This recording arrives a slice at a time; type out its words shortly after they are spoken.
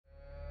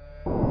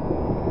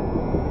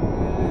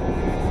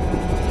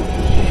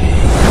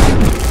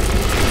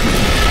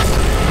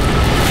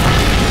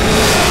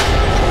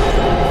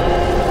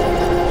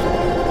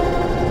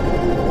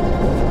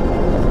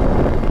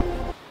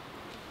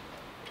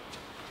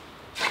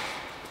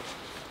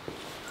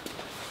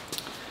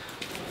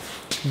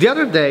The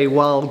other day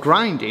while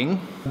grinding,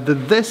 the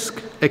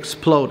disc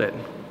exploded.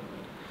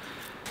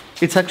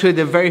 It's actually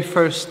the very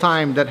first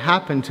time that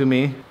happened to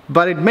me,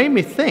 but it made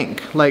me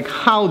think like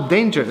how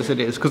dangerous it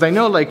is, because I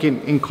know like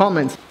in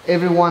comments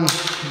everyone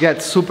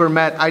gets super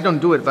mad. I don't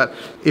do it, but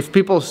if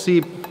people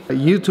see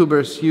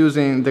YouTubers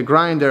using the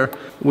grinder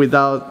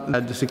without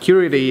the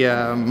security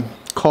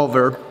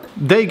cover,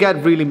 they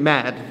get really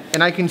mad,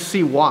 and I can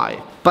see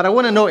why. But I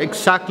want to know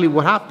exactly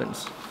what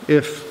happens.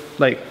 If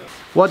like,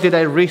 what did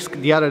I risk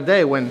the other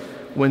day when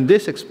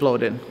this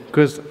exploded?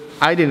 Because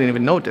I didn't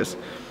even notice.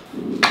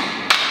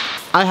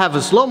 I have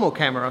a slow-mo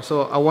camera,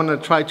 so I want to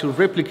try to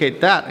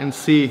replicate that and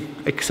see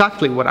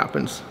exactly what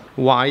happens.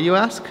 Why, you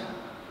ask?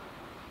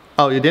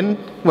 Oh, you didn't?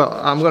 Well,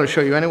 I'm going to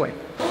show you anyway.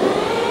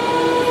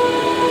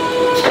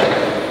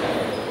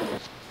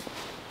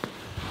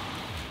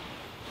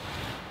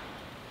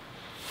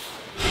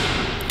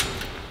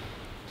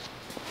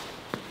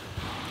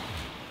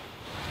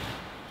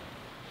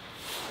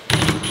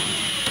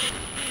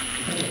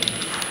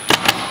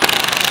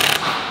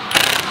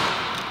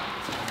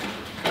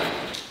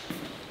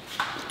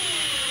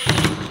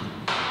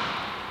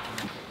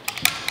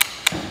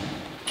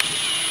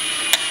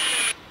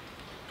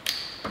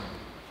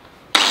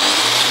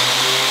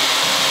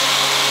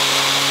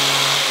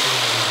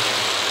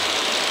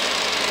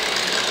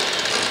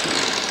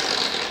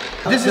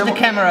 This is the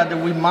camera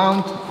that we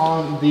mount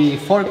on the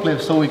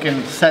forklift so we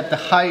can set the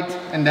height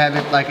and have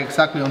it like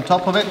exactly on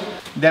top of it.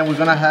 Then we're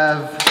gonna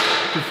have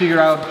to figure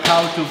out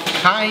how to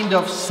kind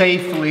of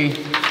safely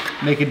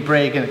make it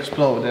break and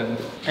explode,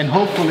 and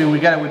hopefully we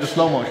get it with the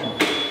slow motion.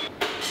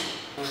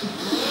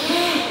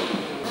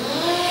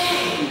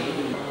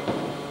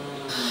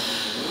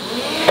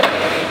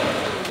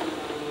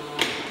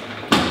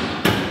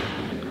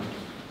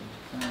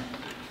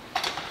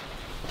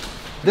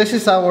 This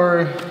is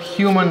our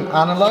human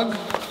analog,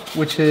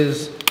 which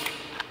is,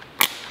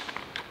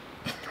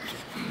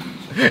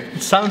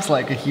 it sounds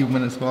like a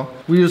human as well.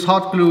 We use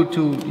hot glue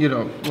to, you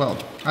know, well,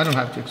 I don't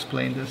have to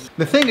explain this.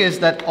 The thing is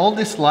that all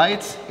these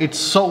lights, it's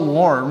so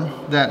warm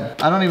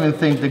that I don't even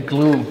think the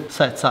glue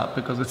sets up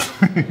because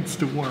it's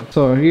too warm.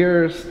 So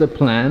here's the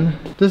plan.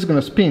 This is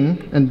gonna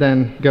spin, and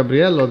then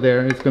Gabriello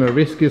there is gonna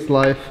risk his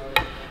life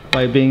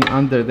by being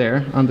under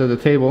there, under the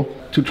table,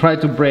 to try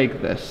to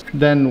break this.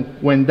 Then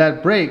when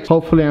that breaks,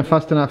 hopefully I'm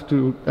fast enough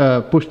to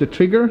push the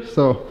trigger,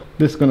 so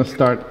this is gonna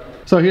start.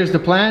 So here's the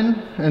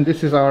plan, and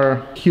this is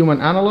our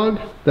human analog.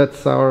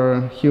 That's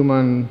our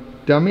human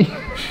dummy.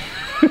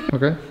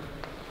 Okay.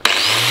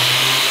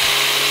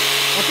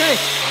 Okay.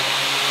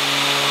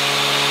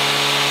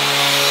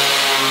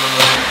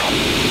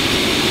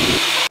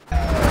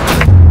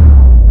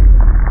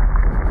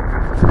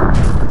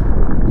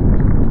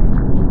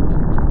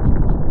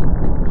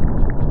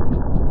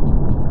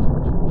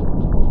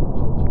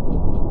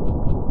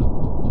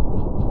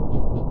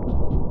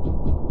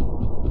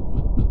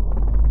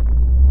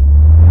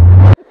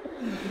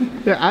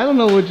 Yeah, I don't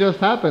know what just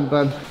happened,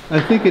 but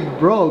I think it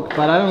broke,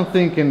 but I don't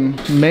think in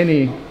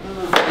many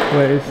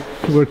ways.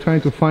 We're trying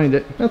to find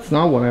it. That's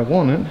not what I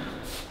wanted.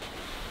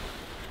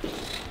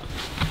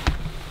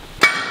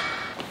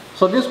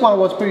 So this one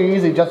was pretty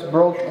easy, just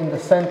broke in the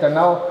center.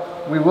 Now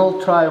we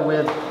will try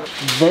with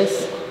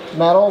this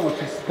metal,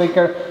 which is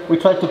thicker. We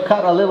try to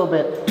cut a little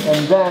bit,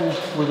 and then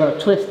we're going to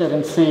twist it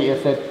and see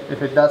if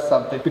it does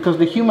something. Because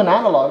the human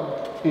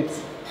analog,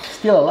 it's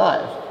still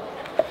alive.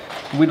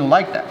 We don't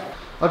like that.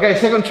 Okay,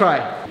 second try.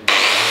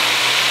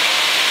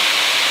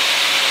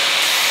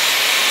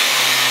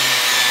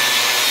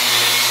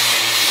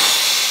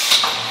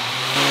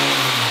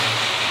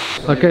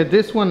 Okay,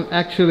 this one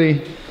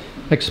actually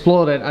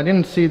exploded. I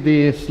didn't see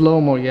the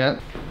slow-mo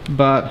yet,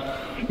 but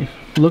it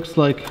looks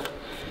like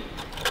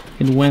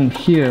it went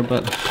here,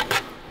 but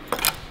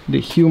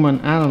the human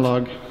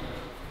analog,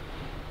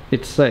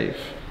 it's safe.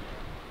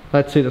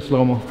 Let's see the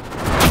slow-mo.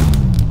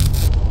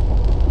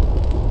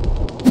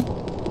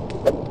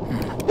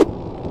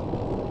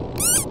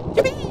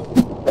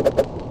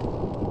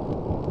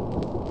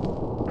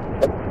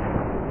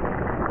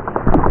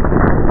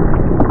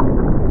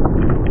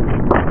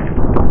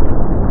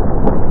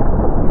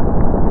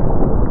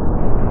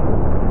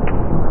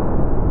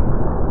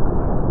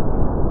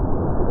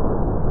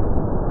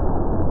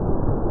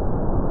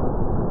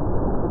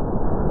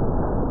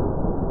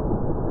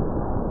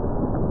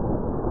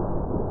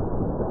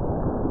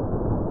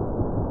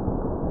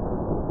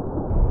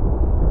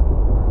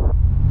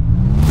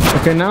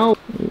 Okay, now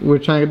we're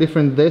trying a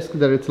different disc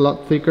that it's a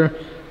lot thicker.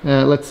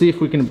 Let's see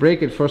if we can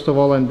break it first of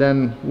all, and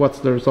then what's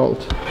the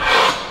result.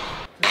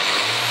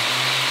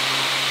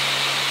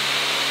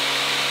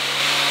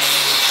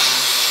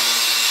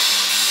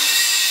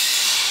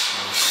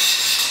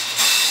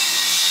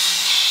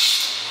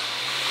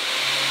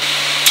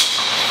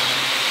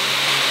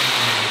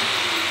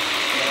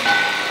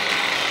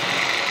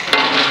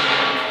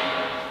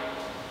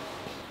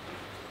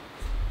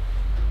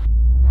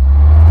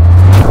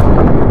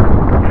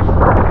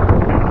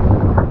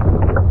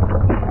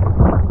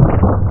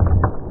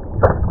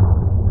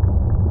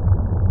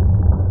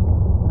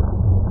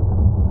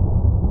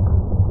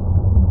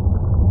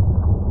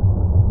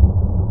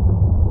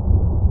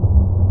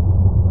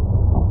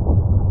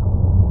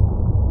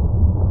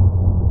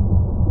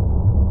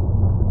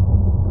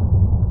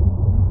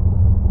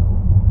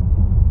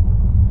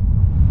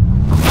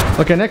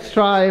 Okay, next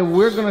try,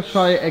 we're gonna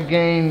try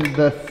again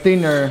the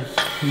thinner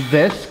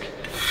disc,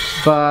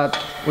 but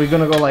we're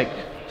gonna go like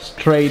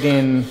straight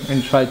in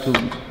and try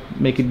to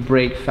make it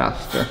break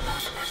faster.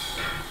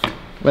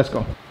 Let's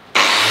go.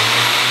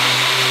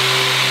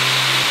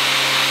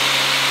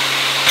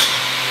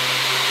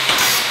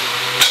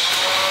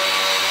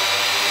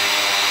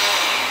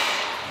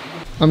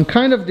 I'm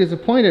kind of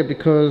disappointed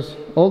because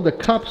all the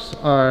cups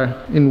are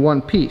in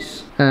one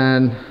piece,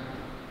 and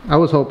I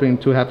was hoping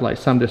to have like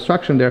some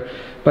destruction there,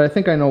 but I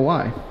think I know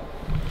why.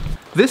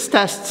 This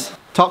test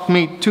taught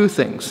me two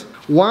things.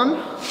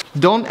 One,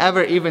 don't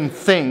ever even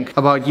think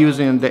about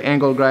using the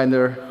angle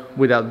grinder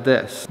without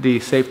this, the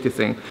safety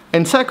thing.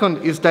 And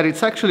second is that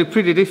it's actually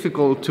pretty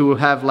difficult to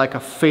have like a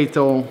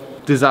fatal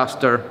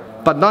disaster,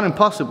 but not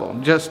impossible.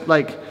 Just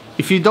like,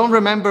 if you don't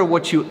remember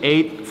what you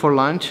ate for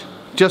lunch,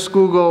 just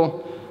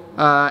Google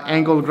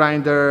angle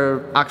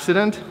grinder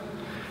accident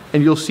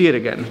and you'll see it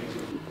again.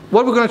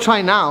 What we're gonna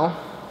try now,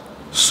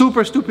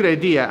 super stupid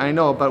idea, I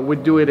know, but we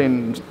do it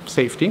in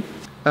safety.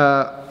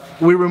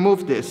 We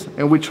remove this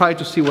and we try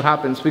to see what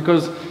happens,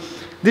 because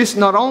this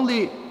not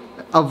only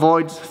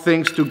avoids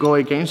things to go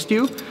against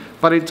you,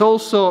 but it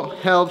also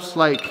helps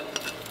like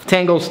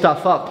tangle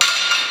stuff up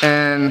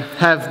and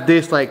have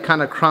this like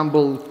kind of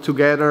crumble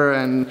together,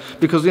 and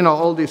because you know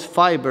all these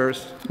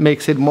fibers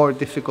makes it more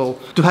difficult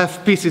to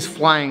have pieces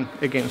flying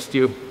against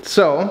you.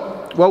 So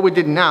what we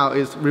did now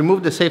is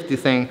remove the safety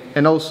thing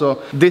and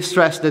also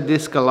distress the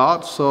disc a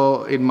lot,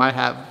 so it might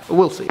have,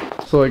 we'll see.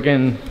 So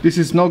again, this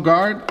is no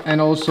guard,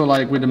 and also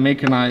like with the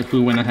maker knife we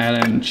went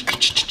ahead and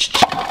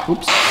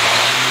oops.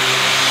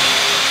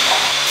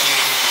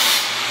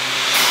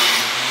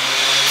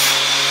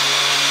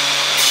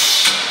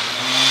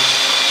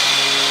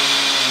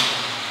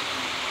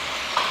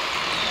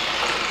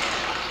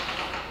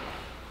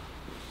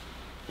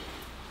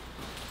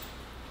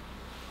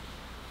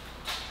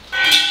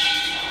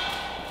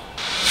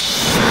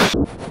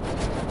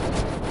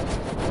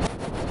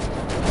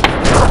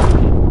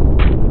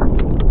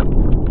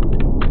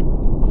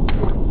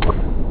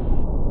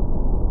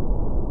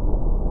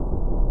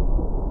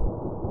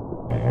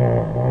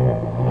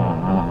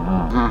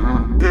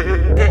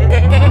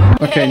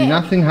 Okay,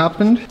 nothing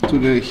happened to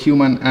the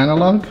human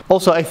analog.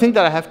 Also, I think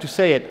that I have to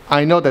say it.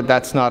 I know that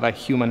that's not a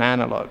human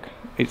analog.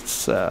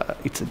 It's a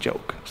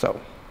joke. So,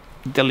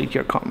 delete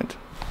your comment.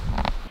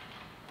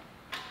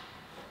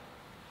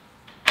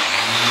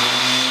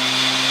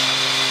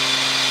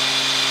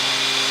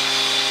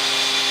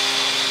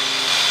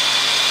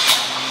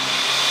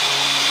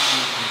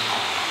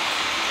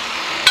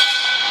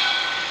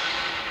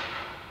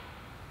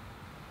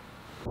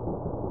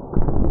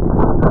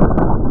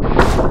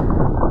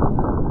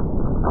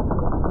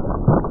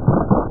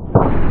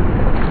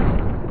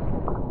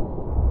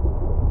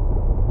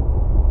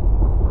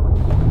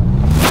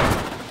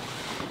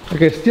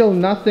 Okay, still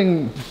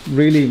nothing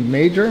really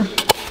major,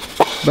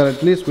 but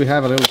at least we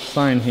have a little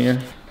sign here,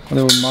 a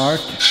little mark.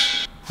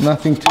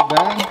 Nothing too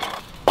bad.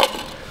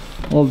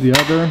 All the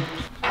other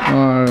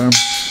are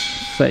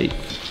safe.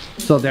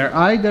 So they're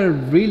either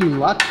really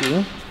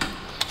lucky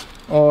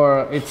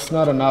or it's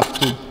not enough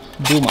to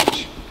do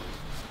much.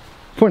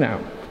 For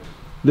now.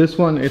 This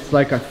one, it's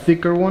like a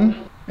thicker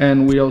one,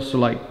 and we also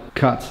like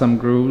cut some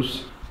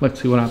grooves. Let's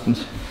see what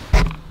happens.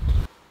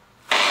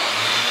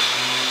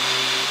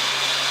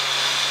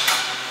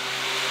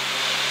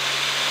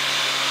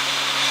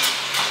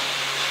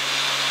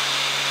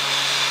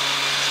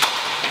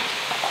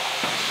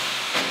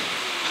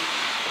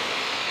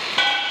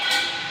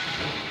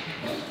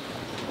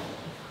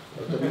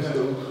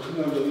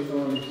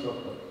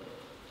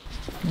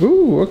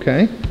 Ooh,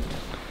 okay.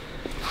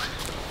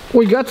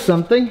 We got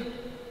something.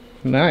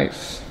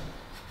 Nice.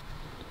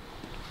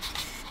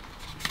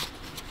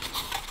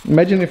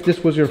 Imagine if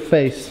this was your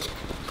face.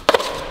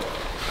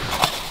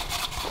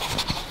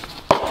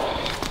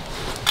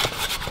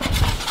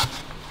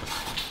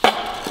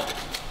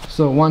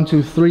 So 1,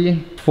 2,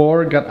 3,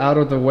 4 got out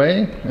of the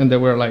way, and they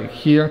were like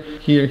here,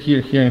 here,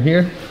 here, here, and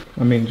here.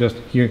 I mean, just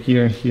here,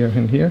 here, here,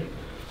 and here.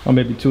 Or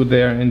maybe 2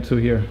 there and 2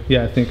 here.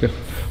 Yeah, I think,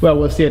 well,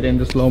 we'll see it in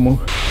the slow-mo.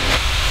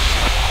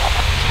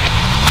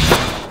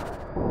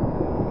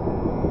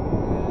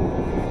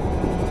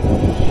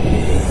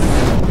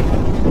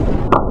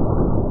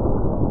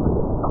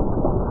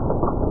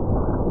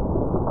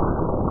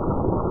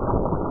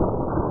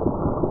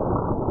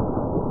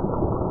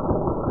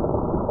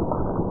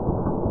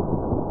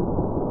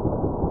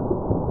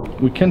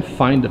 We can't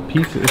find the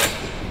pieces.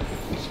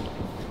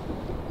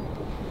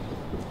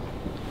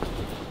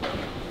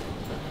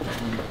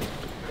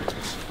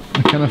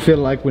 I kind of feel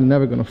like we're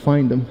never gonna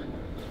find them.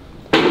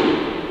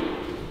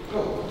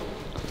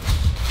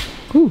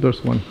 Ooh,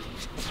 there's one.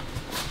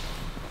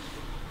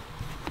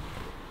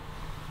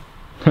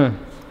 Huh.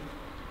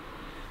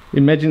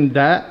 Imagine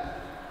that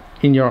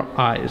in your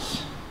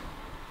eyes.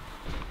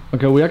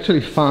 Okay, we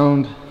actually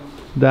found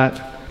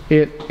that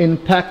it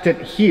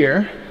impacted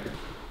here,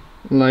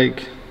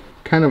 like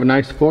kind of a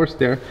nice force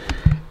there,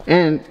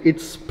 and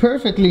it's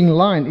perfectly in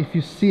line. If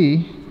you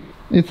see,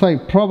 It's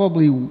like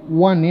probably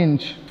 1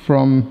 inch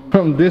from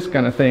this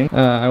kind of thing,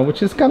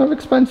 which is kind of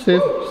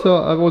expensive. So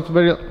I was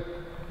very...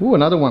 Ooh,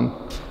 another one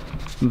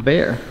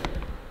there.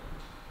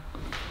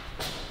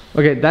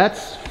 Okay,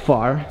 that's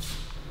far.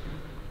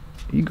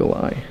 Eagle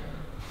eye.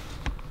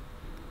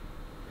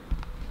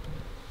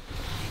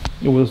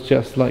 It was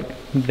just like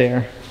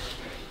there.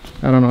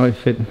 I don't know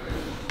if it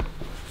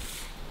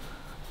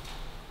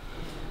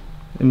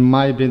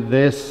might be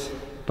this,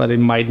 but it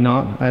might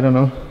not. I don't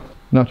know.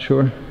 Not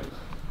sure.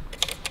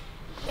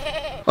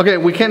 Okay,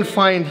 we can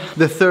find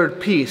the third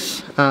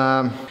piece.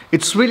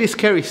 It's really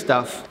scary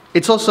stuff.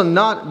 It's also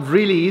not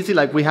really easy,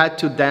 like we had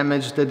to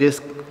damage the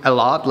disc a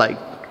lot,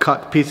 like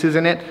cut pieces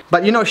in it.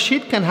 But you know,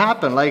 shit can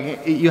happen.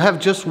 Like you have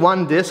just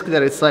one disc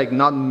that it's like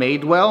not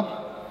made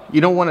well. You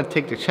don't want to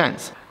take the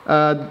chance.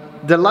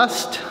 The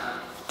last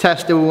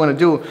test that we want to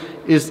do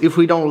is if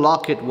we don't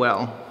lock it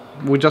well.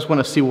 We just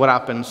want to see what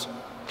happens.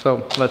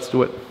 So let's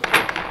do it.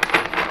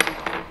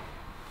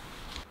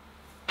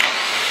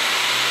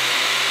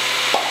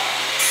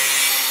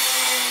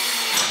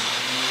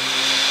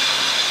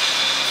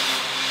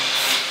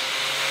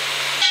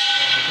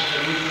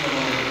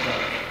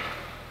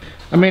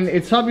 I mean,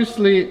 it's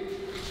obviously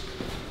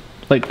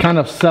like kind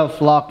of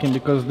self-locking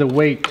because the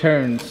way it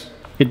turns,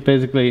 it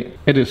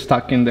is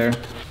stuck in there.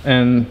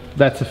 And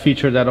that's a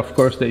feature that of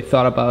course they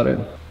thought about it.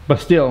 But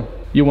still,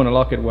 you want to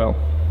lock it well.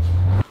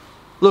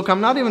 Look,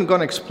 I'm not even going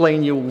to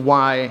explain you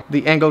why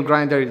the angle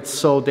grinder is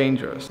so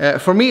dangerous.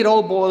 For me, it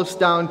all boils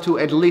down to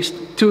at least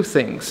 2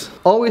 things.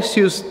 Always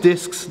use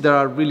discs that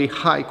are really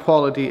high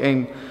quality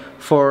and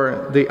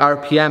for the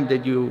RPM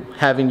that you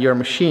have in your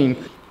machine.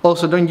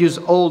 Also, don't use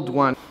old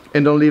ones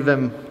and don't leave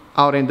them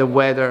out in the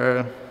weather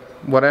or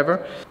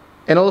whatever.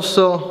 And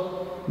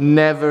also,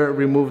 never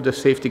remove the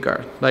safety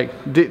guard. Like,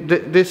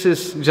 this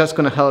is just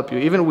gonna help you,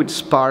 even with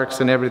sparks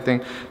and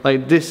everything.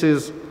 Like, this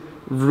is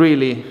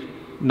really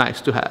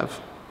nice to have,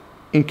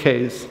 in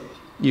case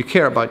you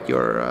care about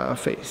your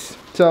face.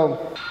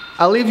 So,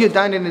 I'll leave you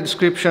down in the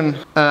description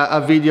a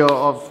video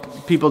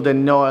of people that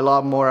know a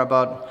lot more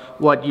about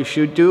what you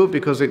should do,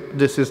 because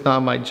this is not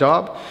my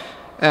job.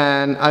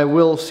 And I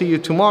will see you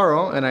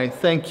tomorrow, and I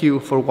thank you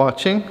for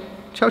watching.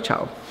 Ciao,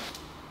 ciao.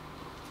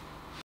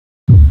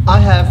 I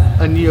have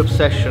a new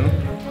obsession.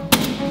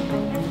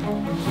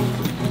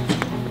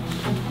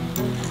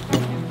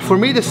 For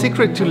me, the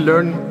secret to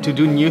learn to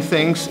do new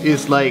things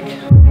is like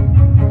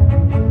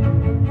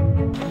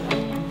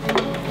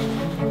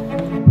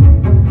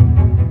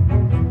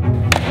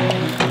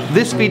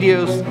these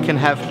videos can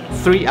have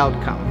 3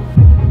 outcomes.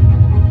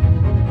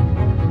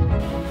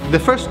 The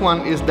first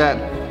one is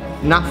that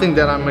nothing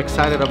that I'm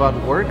excited about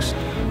works.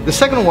 The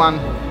second one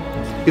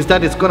is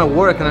that it's gonna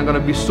work and I'm gonna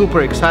be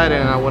super excited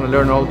and I wanna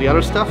learn all the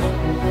other stuff.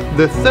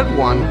 The third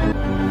one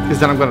is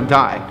that I'm gonna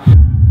die.